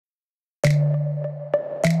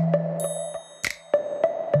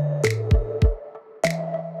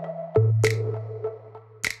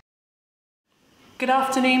Good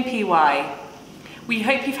afternoon, PY. We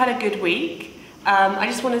hope you've had a good week. I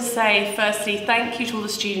just want to say, firstly, thank you to all the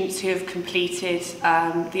students who have completed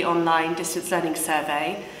the online distance learning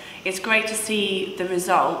survey. It's great to see the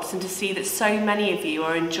results and to see that so many of you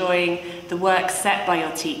are enjoying the work set by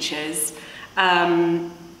your teachers,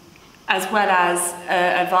 as well as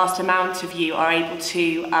a vast amount of you are able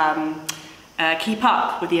to keep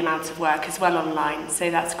up with the amount of work as well online,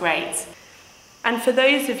 so that's great. And for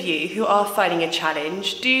those of you who are finding a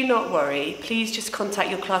challenge, do not worry. Please just contact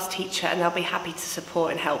your class teacher and they'll be happy to support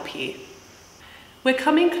and help you. We're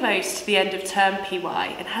coming close to the end of term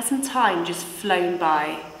PY and hasn't time just flown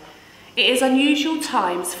by? It is unusual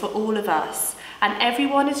times for all of us and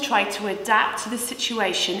everyone is trying to adapt to the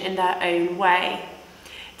situation in their own way.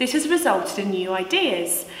 This has resulted in new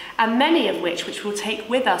ideas and many of which we'll take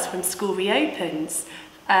with us when school reopens.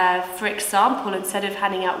 For example, instead of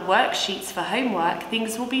handing out worksheets for homework,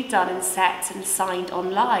 things will be done and set and signed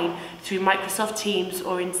online through Microsoft Teams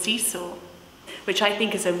or in Seesaw, which I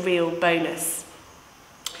think is a real bonus.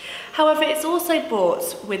 However, it's also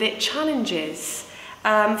brought with it challenges,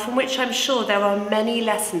 from which I'm sure there are many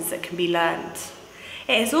lessons that can be learned.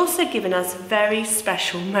 It has also given us very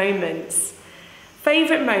special moments,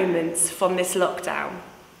 favourite moments from this lockdown,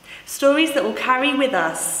 stories that will carry with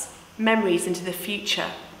us memories into the future.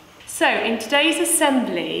 So in today's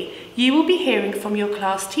assembly, you will be hearing from your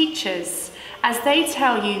class teachers as they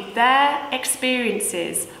tell you their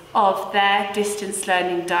experiences of their distance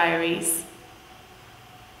learning diaries.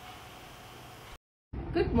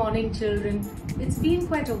 Good morning, children. It's been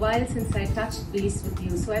quite a while since I touched base with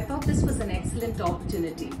you, so I thought this was an excellent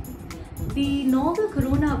opportunity. The novel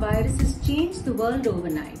coronavirus has changed the world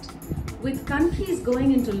overnight. With countries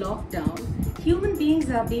going into lockdown, human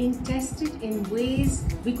beings are being tested in ways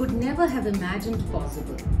we could never have imagined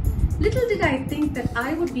possible. Little did I think that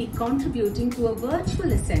I would be contributing to a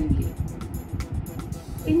virtual assembly.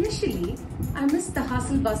 Initially, I missed the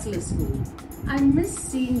hustle bustle of school. I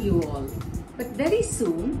missed seeing you all. But very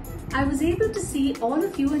soon, I was able to see all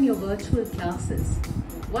of you in your virtual classes.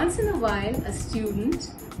 Once in a while, a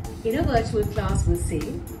student in a virtual class will say,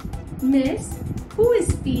 "Miss, who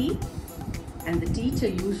is P?" And the teacher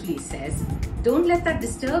usually says, "Don't let that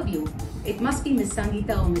disturb you. It must be Miss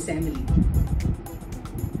Sangeeta or Miss Emily."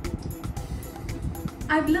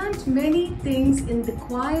 I've learned many things in the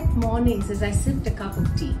quiet mornings as I sipped a cup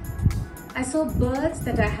of tea. I saw birds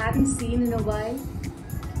that I hadn't seen in a while.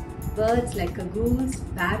 Birds like cagoos,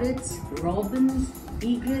 parrots, robins,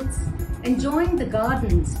 egrets, enjoying the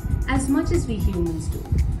gardens as much as we humans do.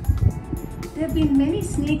 There have been many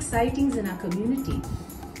snake sightings in our community.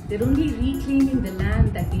 They're only reclaiming the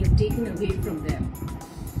land that we have taken away from them.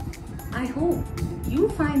 I hope you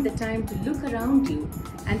find the time to look around you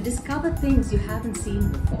and discover things you haven't seen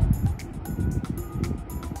before.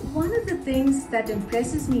 One of the things that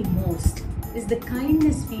impresses me most is the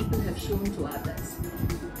kindness people have shown to others.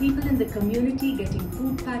 People in the community getting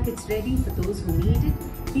food packets ready for those who need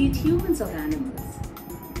it, be it humans or animals.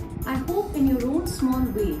 I hope in your own small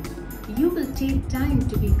way, you will take time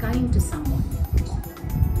to be kind to someone.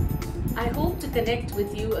 I hope to connect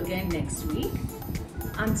with you again next week.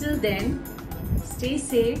 Until then, stay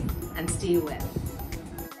safe and stay well.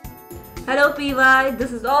 Hello PY,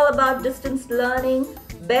 this is all about distance learning.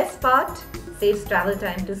 Best part, saves travel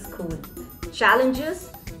time to school. Challenges,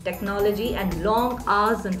 technology and long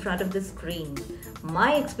hours in front of the screen.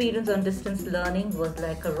 My experience on distance learning was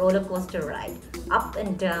like a roller coaster ride. Up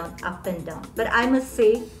and down, up and down. But I must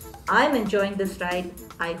say, I'm enjoying this ride.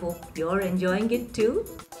 I hope you're enjoying it too.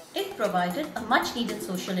 It provided a much needed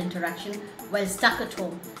social interaction while stuck at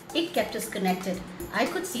home. It kept us connected. I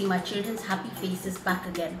could see my children's happy faces back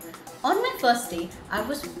again. On my first day, I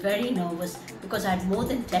was very nervous because I had more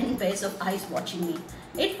than 10 pairs of eyes watching me.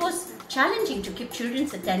 It was challenging to keep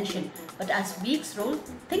children's attention, but as weeks rolled,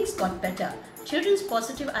 things got better. Children's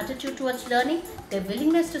positive attitude towards learning, their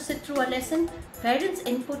willingness to sit through a lesson, parents'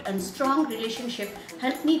 input and strong relationship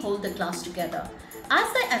helped me hold the class together. As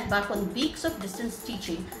I embark on weeks of distance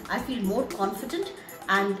teaching, I feel more confident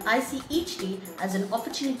and I see each day as an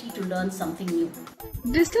opportunity to learn something new.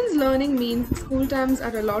 Distance learning means school times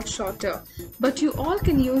are a lot shorter, but you all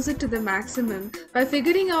can use it to the maximum by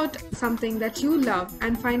figuring out something that you love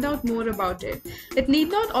and find out more about it. It need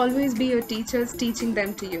not always be your teachers teaching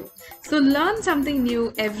them to you. So learn something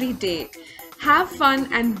new every day. Have fun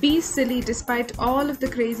and be silly despite all of the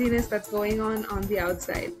craziness that's going on the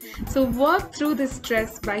outside. So work through this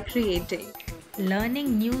stress by creating.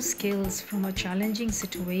 Learning new skills from a challenging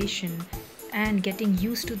situation and getting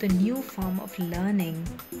used to the new form of learning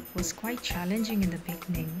was quite challenging in the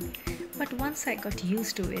beginning. But once I got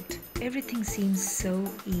used to it, everything seems so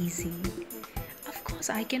easy. Of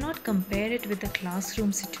course, I cannot compare it with the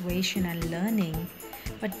classroom situation and learning,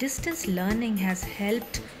 but distance learning has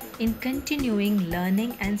helped in continuing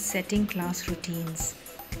learning and setting class routines.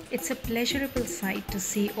 It's a pleasurable sight to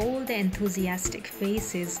see all the enthusiastic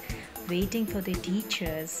faces waiting for their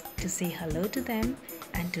teachers to say hello to them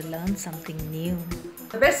and to learn something new.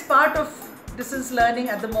 The best part of distance learning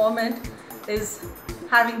at the moment is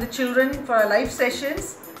having the children for our live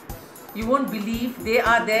sessions. You won't believe they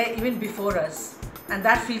are there even before us, and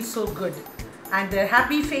that feels so good. And their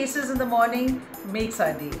happy faces in the morning makes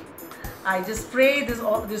our day. I just pray this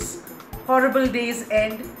horrible days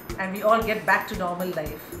end and we all get back to normal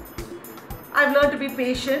life. I've learned to be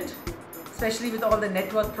patient, especially with all the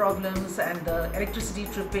network problems and the electricity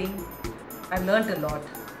tripping. I've learned a lot.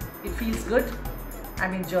 It feels good.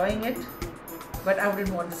 I'm enjoying it, but I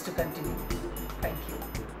wouldn't want this to continue. Thank you.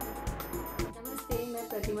 नमस्ते, मैं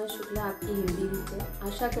प्रतिमा शुक्ला आपकी Hindi teacher.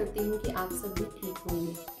 आशा करती हूँ कि आप सब भी ठीक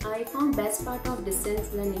होंगे। I found best part of distance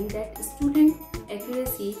learning that student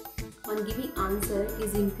accuracy on giving answer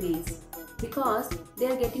is increased because they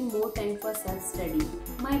are getting more time for self-study.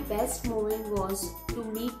 My best moment was to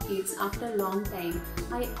meet kids after a long time.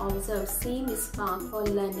 I observed same spark for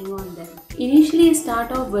learning on them. Initially,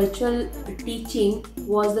 start of virtual teaching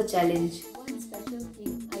was the challenge. One special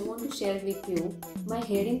thing I want to share with you, my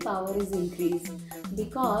hearing power is increased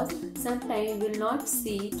because sometimes you will not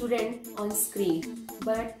see students on screen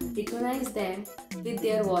but recognize them with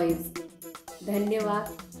their voice.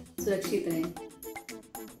 धन्यवाद, सुरक्षित रहें.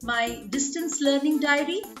 My distance learning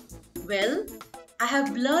diary? Well, I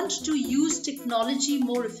have learned to use technology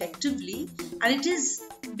more effectively, and it is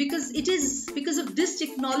because of this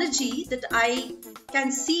technology that I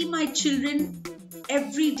can see my children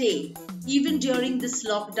every day, even during this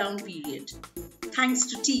lockdown period. Thanks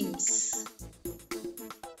to Teams.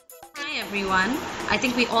 Hi everyone. I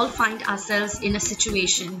think we all find ourselves in a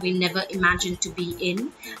situation we never imagined to be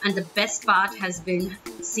in, and the best part has been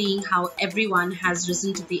seeing how everyone has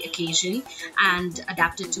risen to the occasion and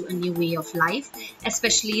adapted to a new way of life,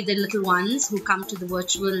 especially the little ones who come to the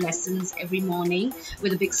virtual lessons every morning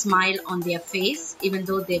with a big smile on their face, even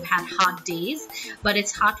though they've had hard days. But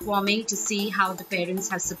it's heartwarming to see how the parents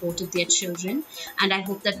have supported their children, and I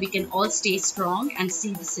hope that we can all stay strong and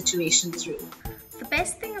see the situation through. The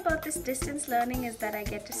best thing about this distance learning is that I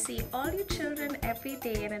get to see all you children every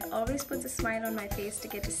day, and it always puts a smile on my face to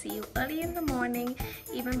get to see you early in the morning,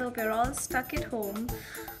 even though we're all stuck at home.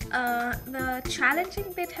 The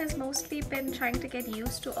challenging bit has mostly been trying to get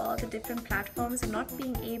used to all the different platforms and not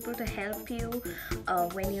being able to help you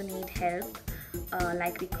when you need help.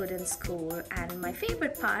 Like we could in school. And my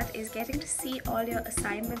favorite part is getting to see all your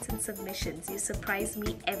assignments and submissions. You surprise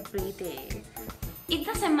me every day. It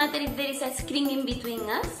doesn't matter if there is a screen in between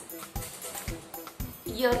us.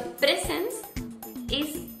 Your presence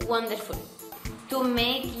is wonderful. To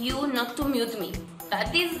make you not to mute me.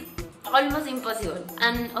 That is almost impossible.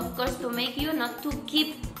 And of course to make you not to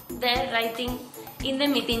keep there writing in the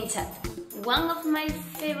meeting chat. One of my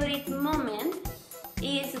favorite moments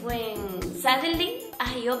is when suddenly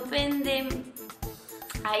I open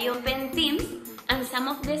Teams and some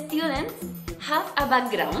of the students have a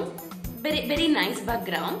background, very nice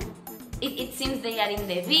background. It seems they are in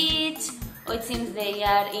the beach, or it seems they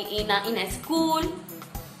are in a school.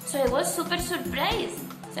 So I was super surprised.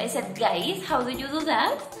 So I said, guys, how do you do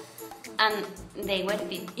that? And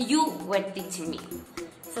you were teaching me.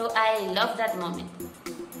 So I love that moment.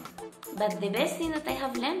 But the best thing that I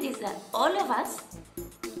have learned is that all of us,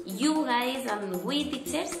 you guys and we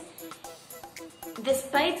teachers,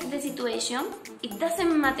 despite the situation, it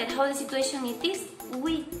doesn't matter how the situation it is,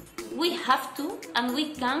 we have to and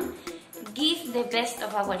we can give the best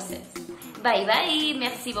of ourselves. Bye bye,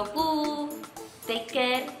 merci beaucoup, take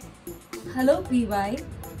care. Hello PY.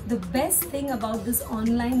 The best thing about this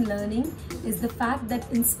online learning is the fact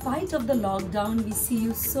that in spite of the lockdown, we see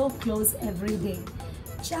you so close every day.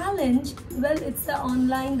 Challenge, well, it's the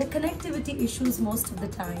connectivity issues most of the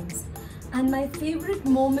times. And my favorite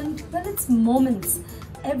moment, well, it's moments.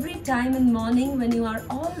 Every time in morning when you are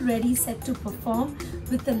all ready set to perform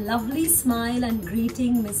with a lovely smile and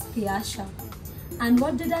greeting Miss Tiasha. And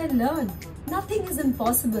what did I learn? Nothing is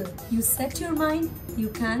impossible. You set your mind, you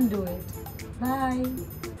can do it. Bye.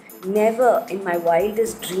 Never in my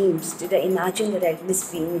wildest dreams did I imagine that I'd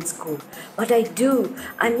miss being in school. But I do.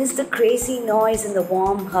 I miss the crazy noise and the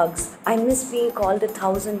warm hugs. I miss being called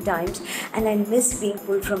 1,000 times, and I miss being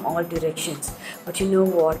pulled from all directions. But you know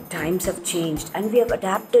what? Times have changed and we have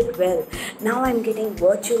adapted well. Now I'm getting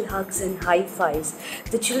virtual hugs and high fives.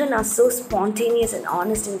 The children are so spontaneous and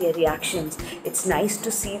honest in their reactions. It's nice to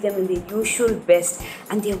see them in their usual best,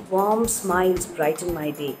 and their warm smiles brighten my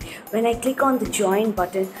day. When I click on the join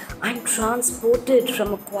button, I'm transported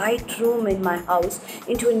from a quiet room in my house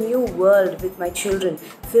into a new world with my children,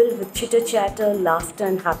 filled with chitter-chatter, laughter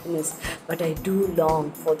and happiness. But I do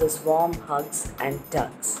long for those warm hugs and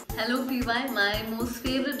tugs. Hello PY, my most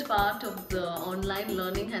favorite part of the online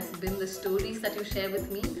learning has been the stories that you share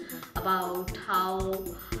with me about how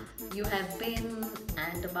you have been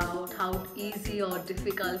and about how easy or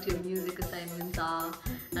difficult your music assignments are,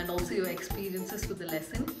 and also your experiences with the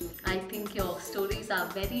lesson. I think your stories are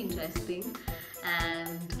very interesting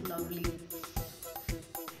and lovely.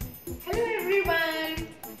 Hello everyone!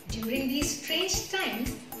 During these strange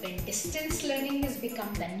times when distance learning has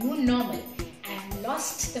become the new normal, I have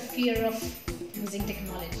lost the fear of using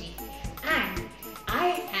technology, and I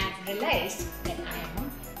have realized that I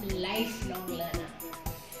am a lifelong learner.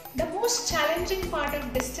 The most challenging part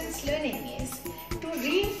of distance learning is to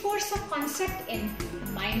reinforce a concept in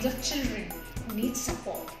the minds of children who need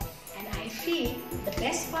support. And I feel the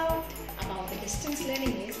best part about the distance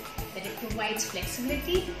learning is that it provides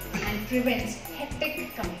flexibility and prevents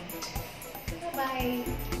hectic commute. Bye-bye.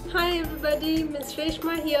 Hi everybody, Ms.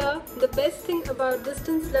 Reshma here. The best thing about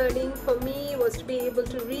distance learning for me was to be able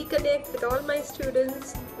to reconnect with all my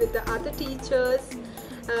students, with the other teachers,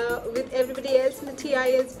 with everybody else in the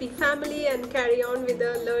TISB family, and carry on with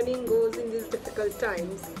the learning goals in these difficult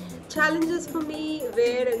times. Challenges for me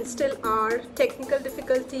were and still are technical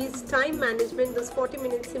difficulties, time management, those 40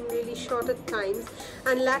 minutes seem really short at times,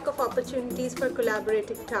 and lack of opportunities for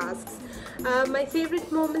collaborative tasks. My favorite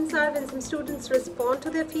moments are when some students respond to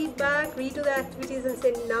their feedback, redo the activities and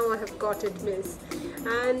say, "Now I have got it, miss."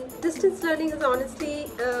 And distance learning has honestly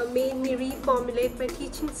made me reformulate my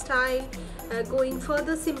teaching style, going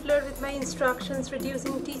further simpler with my instructions,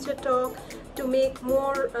 reducing teacher talk to make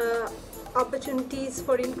more opportunities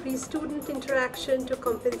for increased student interaction to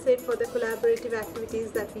compensate for the collaborative activities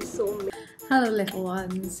that we so miss. Hello little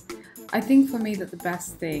ones. I think for me that the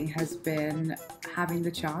best thing has been having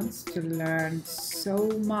the chance to learn so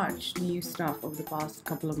much new stuff over the past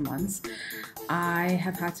couple of months. I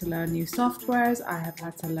have had to learn new softwares, I have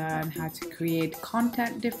had to learn how to create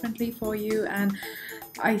content differently for you, and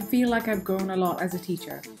I feel like I've grown a lot as a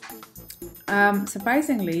teacher.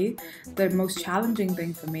 Surprisingly, the most challenging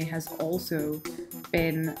thing for me has also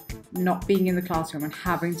been not being in the classroom and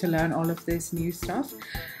having to learn all of this new stuff.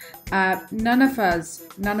 None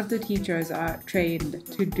of the teachers are trained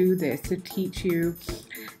to do this, to teach you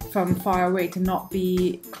from far away, to not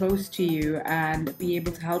be close to you and be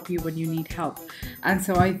able to help you when you need help. And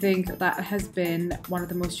so I think that has been one of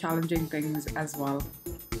the most challenging things as well.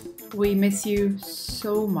 We miss you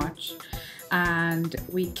so much, and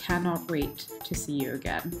we cannot wait to see you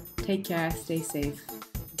again. Take care, stay safe.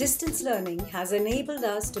 Distance learning has enabled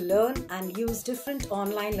us to learn and use different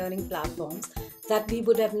online learning platforms that we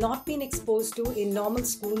would have not been exposed to in normal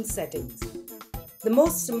school settings. The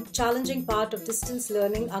most challenging part of distance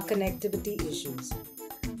learning are connectivity issues.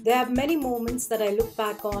 There are many moments that I look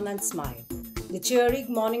back on and smile. The cheery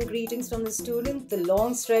morning greetings from the student, the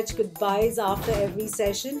long stretch goodbyes after every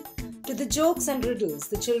session, to the jokes and riddles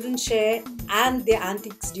the children share and their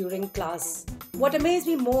antics during class. What amazed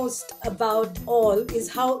me most about all is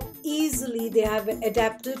how easily they have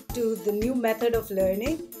adapted to the new method of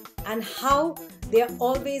learning and how they are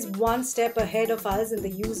always one step ahead of us in the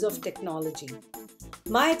use of technology.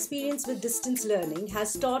 My experience with distance learning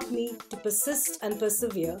has taught me to persist and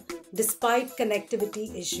persevere despite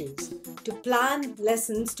connectivity issues, to plan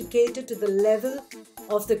lessons to cater to the level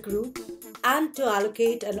of the group, and to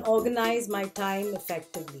allocate and organize my time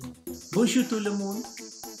effectively. Bonjour tout le monde.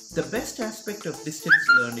 The best aspect of distance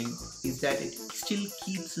learning is that it still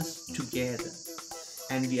keeps us together,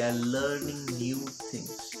 and we are learning new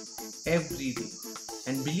things every day.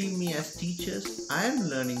 And believe me, as teachers, I am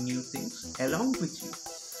learning new things along with you.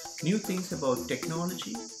 New things about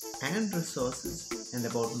technology and resources and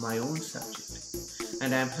about my own subject.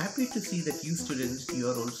 And I am happy to see that you students, you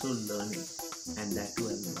are also learning, and that too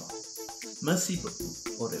a lot. Merci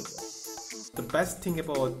beaucoup. Au revoir. The best thing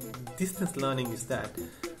about distance learning is that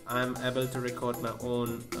I'm able to record my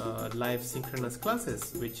own live synchronous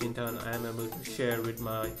classes, which in turn I am able to share with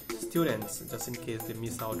my students just in case they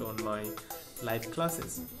miss out on my live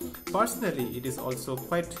classes. Personally, it is also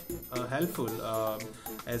quite helpful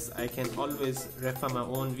as I can always refer my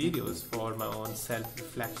own videos for my own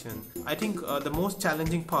self-reflection. I think the most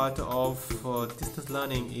challenging part of distance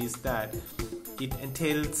learning is that it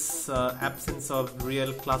entails absence of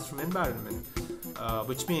real classroom environment.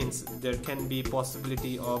 which means there can be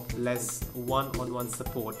possibility of less one-on-one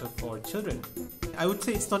support for children. I would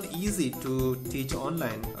say it's not easy to teach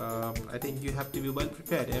online. I think you have to be well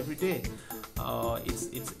prepared every day.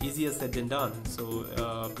 It's easier said than done. So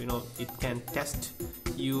it can test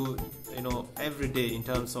you every day in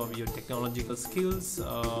terms of your technological skills.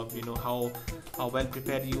 How well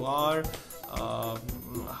prepared you are,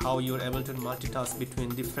 how you're able to multitask between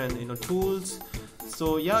different tools.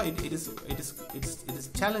 So yeah, it is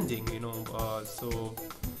challenging.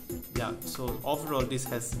 So overall this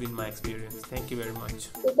has been my experience. Thank you very much.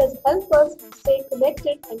 It has helped us stay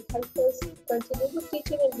connected and helped us continue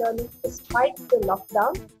teaching and learning despite the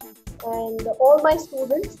lockdown. And all my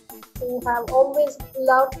students who have always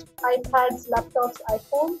loved iPads, laptops,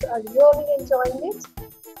 iPhones are really enjoying it.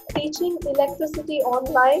 Teaching electricity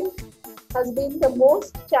online has been the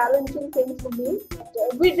most challenging thing for me.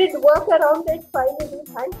 We did work around it finally,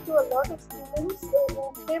 thanks to a lot of students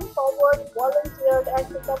who came forward, volunteered and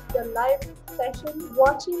took up the live session.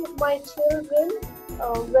 Watching my children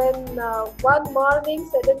when one morning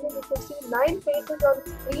suddenly we could see 9 faces on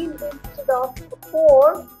screen instead of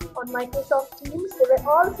 4 on Microsoft Teams. They were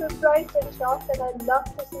all surprised and shocked, and I love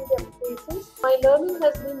to see their faces. My learning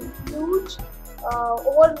has been huge.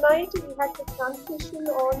 Overnight we had to transition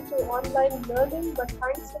on to online learning, but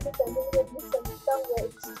thanks to the community of Miss Sangeeta, who were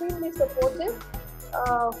extremely supportive,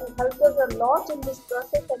 who helped us a lot in this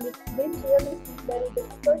process, and it's been really very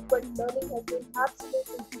difficult, but learning has been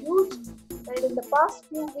absolutely huge. And in the past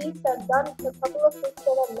few weeks I've done a couple of things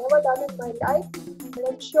that I've never done in my life, and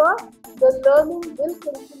I'm sure the learning will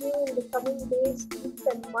continue in the coming days, weeks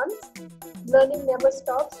and months. Learning never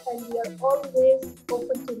stops, and we are always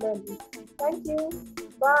open to learning. Thank you.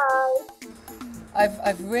 Bye.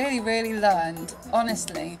 I've really learned,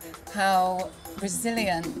 honestly, how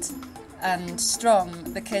resilient and strong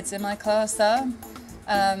the kids in my class are.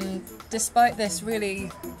 Despite this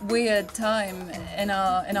really weird time in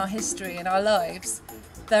our history, in our lives,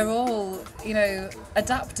 they're all,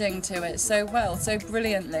 adapting to it so well, so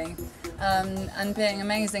brilliantly, and being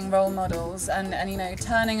amazing role models, and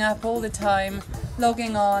turning up all the time,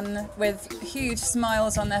 logging on with huge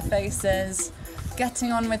smiles on their faces,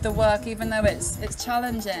 getting on with the work even though it's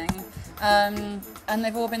challenging, and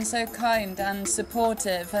they've all been so kind and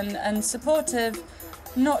supportive, and supportive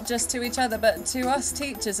not just to each other but to us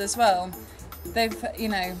teachers as well.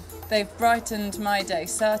 They've brightened my day,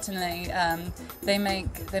 certainly. They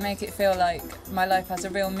make it feel like my life has a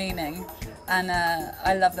real meaning, and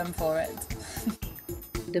I love them for it.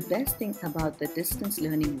 The best thing about the distance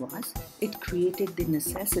learning was it created the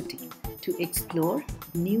necessity to explore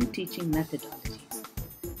new teaching methodologies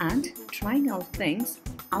and trying out things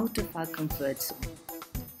out of our comfort zone.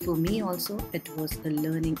 For me also, it was a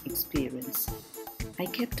learning experience. I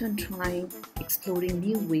kept on trying, exploring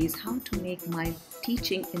new ways how to make my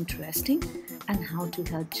teaching interesting and how to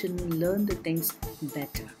help children learn the things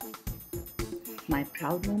better. My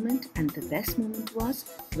proud moment and the best moment was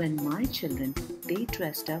when my children, they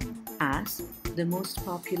dressed up as the most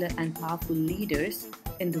popular and powerful leaders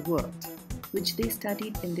in the world, which they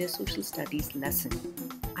studied in their social studies lesson.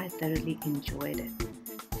 I thoroughly enjoyed it,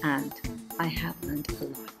 and I have learned a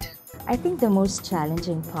lot. I think the most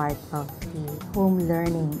challenging part of the home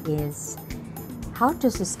learning is how to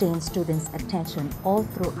sustain students' attention all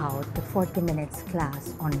throughout the 40 minutes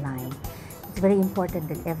class online. It's very important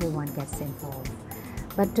that everyone gets involved.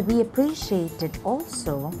 But to be appreciated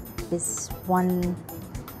also is one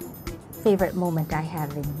favorite moment I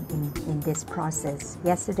have in this process.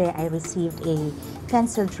 Yesterday I received a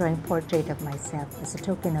pencil drawing portrait of myself as a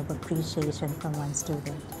token of appreciation from one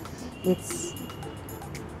student. It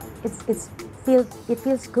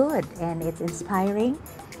feels good, and it's inspiring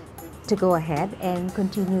to go ahead and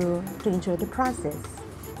continue to enjoy the process.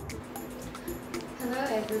 Hello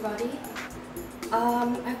everybody.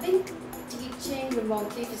 I've been teaching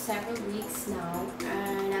remotely for several weeks now,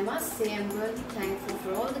 and I must say I'm really thankful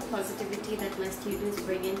for all the positivity that my students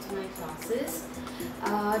bring into my classes.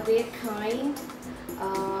 They're kind,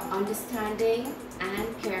 understanding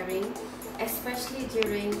and caring, especially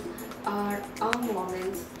during our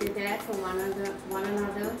moments. They're there for one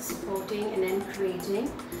another, supporting and encouraging.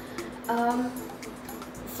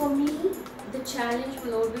 For me, the challenge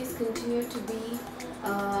will always continue to be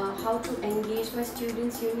how to engage my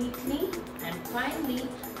students uniquely. And finally,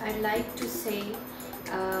 I'd like to say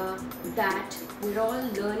that we're all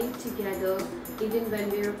learning together even when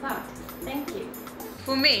we're apart. Thank you.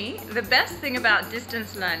 For me, the best thing about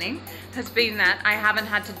distance learning has been that I haven't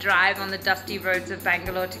had to drive on the dusty roads of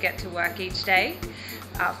Bangalore to get to work each day.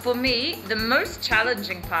 For me, the most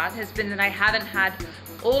challenging part has been that I haven't had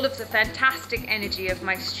all of the fantastic energy of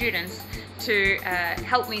my students to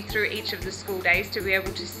help me through each of the school days, to be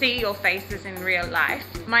able to see your faces in real life.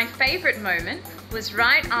 My favourite moment was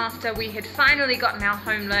right after we had finally gotten our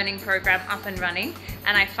home learning program up and running,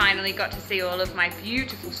 and I finally got to see all of my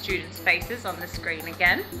beautiful students' faces on the screen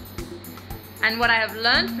again. And what I have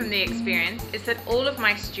learned from the experience is that all of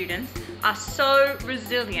my students are so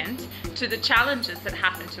resilient to the challenges that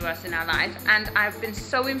happen to us in our life, and I've been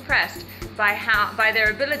so impressed by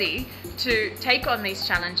their ability to take on these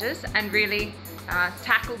challenges and really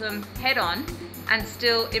tackle them head on and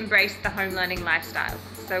still embrace the home learning lifestyle.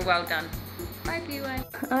 So well done. Bye, PY.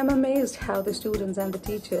 I'm amazed how the students and the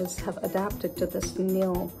teachers have adapted to this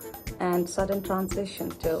new and sudden transition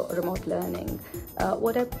to remote learning.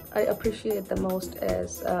 What I appreciate the most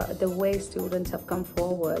is the way students have come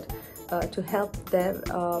forward to help their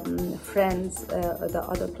friends, the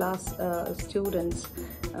other class students,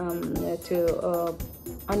 to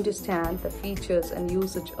understand the features and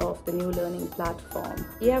usage of the new learning platform.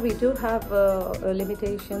 Yeah, we do have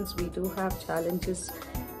limitations, we do have challenges,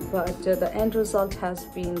 but the end result has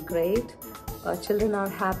been great. Children are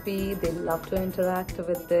happy, they love to interact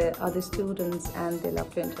with the other students, and they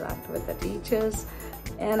love to interact with the teachers.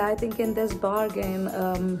 And I think in this bargain,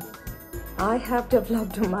 I have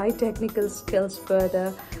developed my technical skills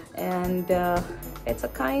further, and it's a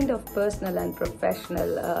kind of personal and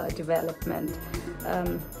professional development.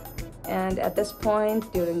 And at this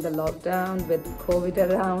point, during the lockdown with COVID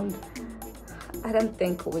around, I don't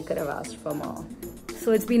think we could have asked for more.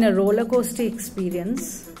 So it's been a roller coaster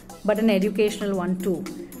experience, but an educational one too.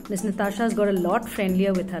 Ms. Natasha has got a lot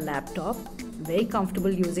friendlier with her laptop, very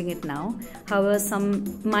comfortable using it now. However,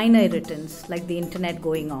 some minor irritants like the internet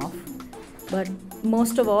going off. But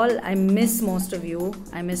most of all, I miss most of you.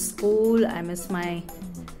 I miss school, I miss my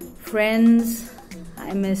friends,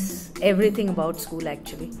 I miss everything about school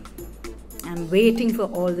actually. I'm waiting for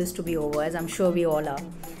all this to be over, as I'm sure we all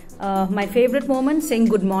are. My favorite moment, saying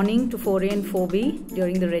good morning to 4A and 4B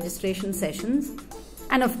during the registration sessions,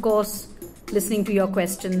 and of course listening to your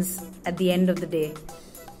questions at the end of the day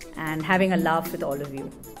and having a laugh with all of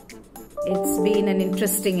you. It's been an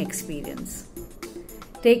interesting experience.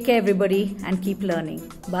 Take care everybody and keep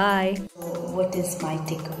learning. Bye. What is my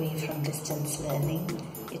takeaway from distance learning?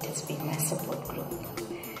 It has been my support group.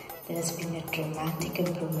 There has been a dramatic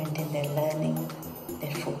improvement in their learning,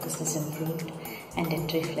 their focus is improved, and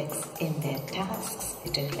it reflects in their tasks,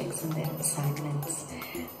 it reflects in their assignments.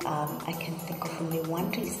 I can think of only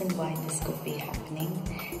one reason why this could be happening,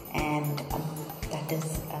 and that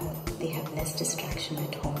is they have less distraction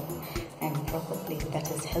at home, and probably that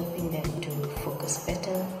is helping them to focus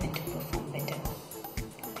better and to perform better.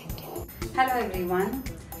 Thank you. Hello everyone.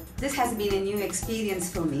 This has been a new experience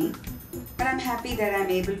for me, but I'm happy that I'm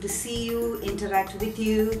able to see you, interact with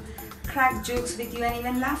you, crack jokes with you, and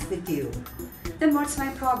even laugh with you. Then what's my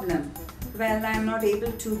problem? Well, I'm not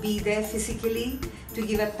able to be there physically to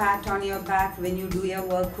give a pat on your back when you do your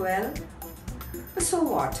work well. But so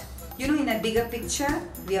what? You know, in a bigger picture,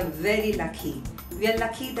 we are very lucky. We are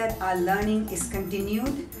lucky that our learning is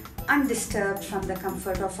continued, undisturbed from the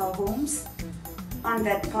comfort of our homes. On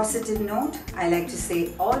that positive note, I like to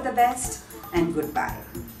say all the best and goodbye.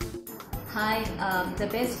 Hi, the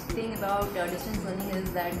best thing about distance learning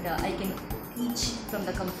is that I can teach from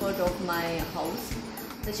the comfort of my house.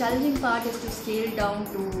 The challenging part is to scale down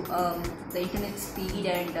to the internet speed,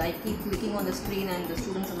 and I keep clicking on the screen and the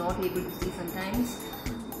students are not able to see sometimes.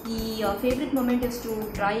 The favorite moment is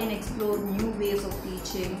to try and explore new ways of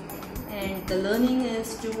teaching, and the learning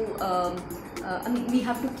is to, we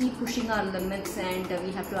have to keep pushing our limits, and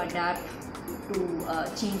we have to adapt to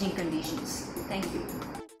changing conditions. Thank you.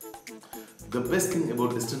 The best thing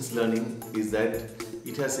about distance learning is that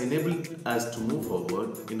it has enabled us to move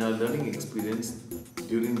forward in our learning experience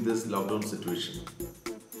during this lockdown situation.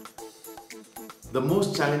 The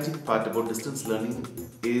most challenging part about distance learning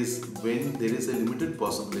is when there is a limited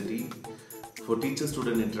possibility for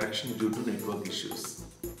teacher-student interaction due to network issues.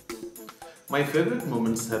 My favorite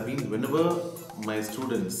moments have been whenever my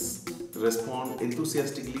students respond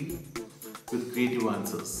enthusiastically with creative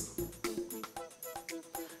answers.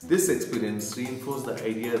 This experience reinforced the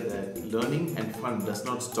idea that learning and fun does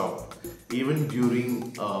not stop even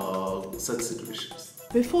during such situations.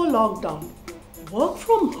 Before lockdown, work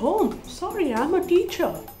from home. Sorry, I'm a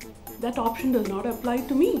teacher. That option does not apply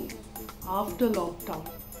to me. After lockdown,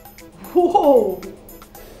 whoa!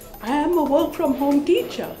 I am a work from home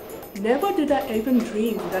teacher. Never did I even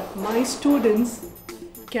dream that my students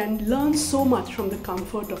can learn so much from the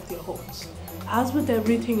comfort of their homes. As with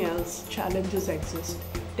everything else, challenges exist.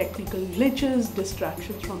 technical glitches,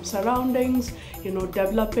 distractions from surroundings,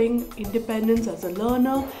 developing independence as a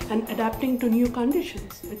learner and adapting to new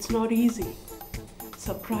conditions. It's not easy.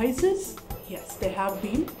 Surprises? Yes, there have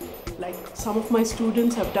been. Like some of my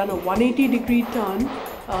students have done a 180-degree turn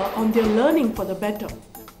on their learning for the better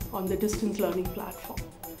on the distance learning platform.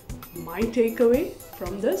 My takeaway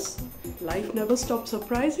from this, life never stops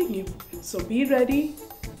surprising you. So be ready,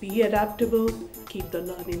 be adaptable, keep the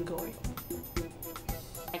learning going.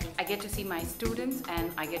 I get to see my students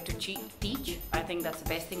and I get to teach. I think that's the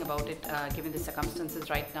best thing about it given the circumstances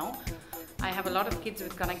right now. I have a lot of kids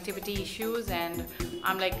with connectivity issues and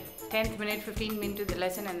I'm like 10th minute, 15 minutes into the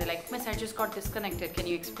lesson and they're like, Miss, I just got disconnected, can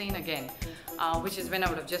you explain again? Which is when I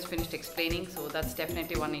would have just finished explaining, so that's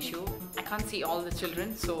definitely one issue. I can't see all the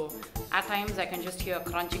children, so at times I can just hear a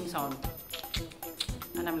crunching sound.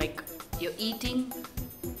 And I'm like, you're eating?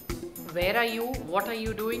 Where are you? What are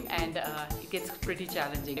you doing? And it gets pretty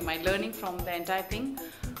challenging. My learning from the entire thing,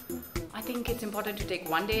 I think it's important to take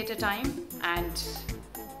one day at a time and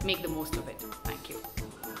make the most of it. Thank you.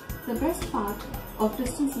 The best part of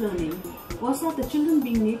distance learning was that the children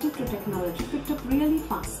being native to technology picked up really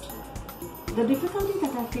fast. The difficulty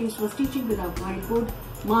that I faced was teaching without whiteboard,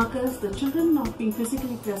 markers, the children not being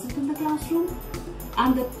physically present in the classroom,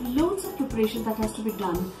 and the loads of preparation that has to be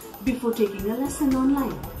done before taking a lesson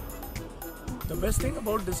online. The best thing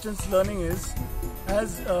about distance learning is,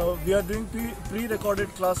 as we are doing pre-recorded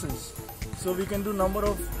classes, so we can do number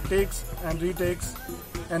of takes and retakes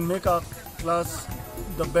and make our class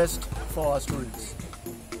the best for our students.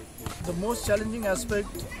 The most challenging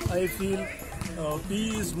aspect, I feel,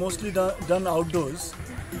 PE is mostly done outdoors,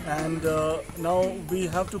 and now we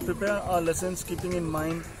have to prepare our lessons keeping in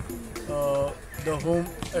mind the home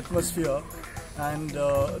atmosphere and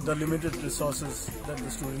the limited resources that the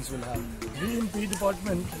students will have. We in PE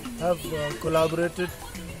department have collaborated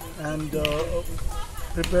and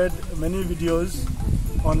prepared many videos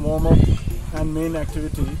on warm-up and main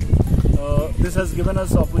activity. This has given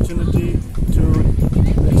us opportunity to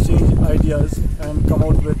exchange ideas and come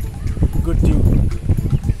out with good teamwork.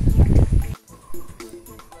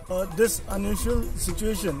 This unusual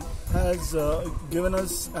situation has given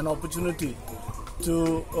us an opportunity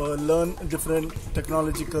to learn different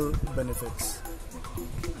technological benefits.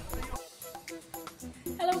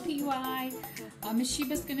 Hello PY, Miss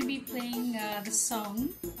Sheba's going to be playing the song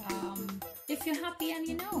If You're Happy and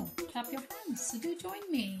You Know, clap your hands, so do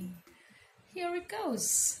join me. Here it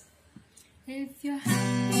goes. If you're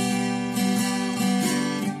happy,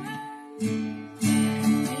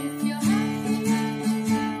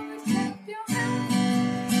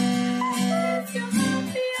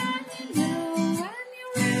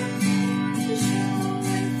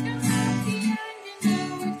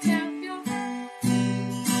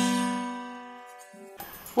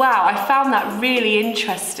 Wow, I found that really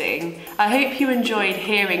interesting. I hope you enjoyed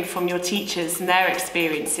hearing from your teachers and their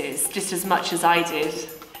experiences just as much as I did.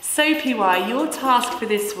 So PY, your task for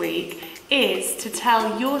this week is to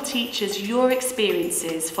tell your teachers your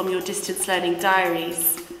experiences from your distance learning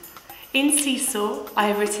diaries. In Seesaw, I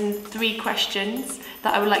have written 3 questions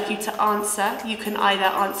that I would like you to answer. You can either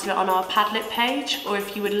answer it on our Padlet page, or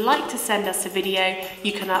if you would like to send us a video,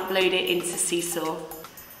 you can upload it into Seesaw.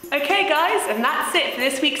 Okay guys, and that's it for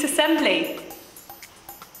this week's assembly.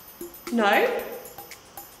 No?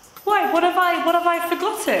 Why, what have I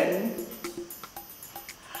forgotten?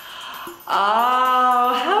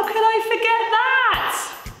 Oh, how could I forget that?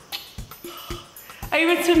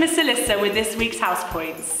 Over to Miss Alyssa with this week's house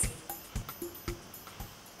points.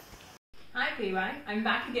 Hi PY, I'm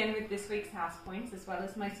back again with this week's house points as well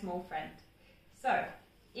as my small friend. So,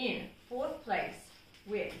 in 4th place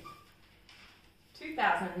with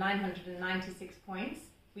 2,996 points,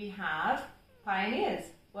 we have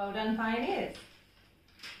Pioneers. Well done, Pioneers.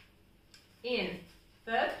 In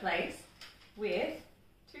 3rd place with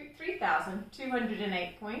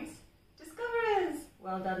 3,208 points, Discoverers.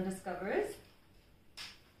 Well done, Discoverers.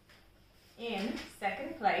 In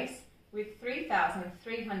 2nd place with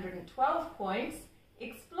 3,312 points,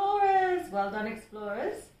 Explorers. Well done,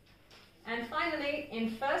 Explorers. And finally,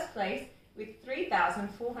 in 1st place with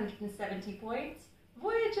 3,470 points,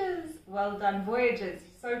 Voyagers. Well done, Voyagers.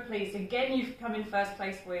 So pleased. Again, you've come in 1st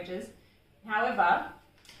place, Voyagers. However,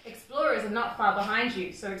 Explorers are not far behind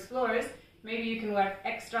you. So Explorers, maybe you can work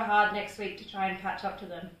extra hard next week to try and catch up to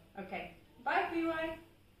them. Okay. Bye, PY.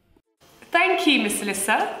 Thank you, Miss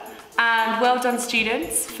Alyssa. And well done,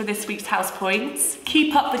 students, for this week's house points.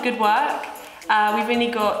 Keep up the good work. We've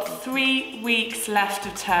only got 3 weeks left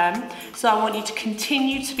of term, so I want you to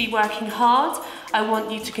continue to be working hard. I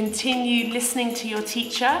want you to continue listening to your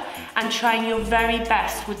teacher and trying your very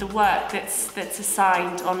best with the work that's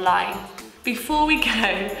assigned online. Before we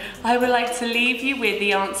go, I would like to leave you with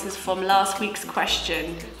the answers from last week's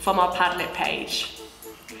question from our Padlet page.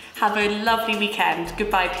 Have a lovely weekend.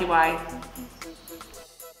 Goodbye, PY.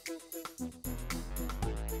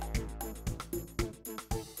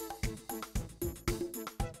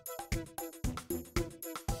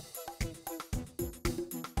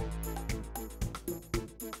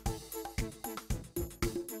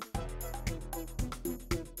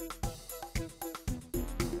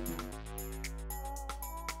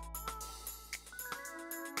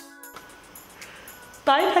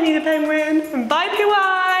 Bye, Penny the Penguin, and bye,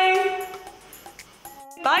 PY!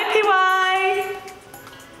 Bye,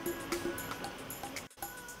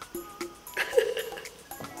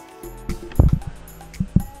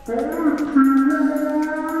 PY!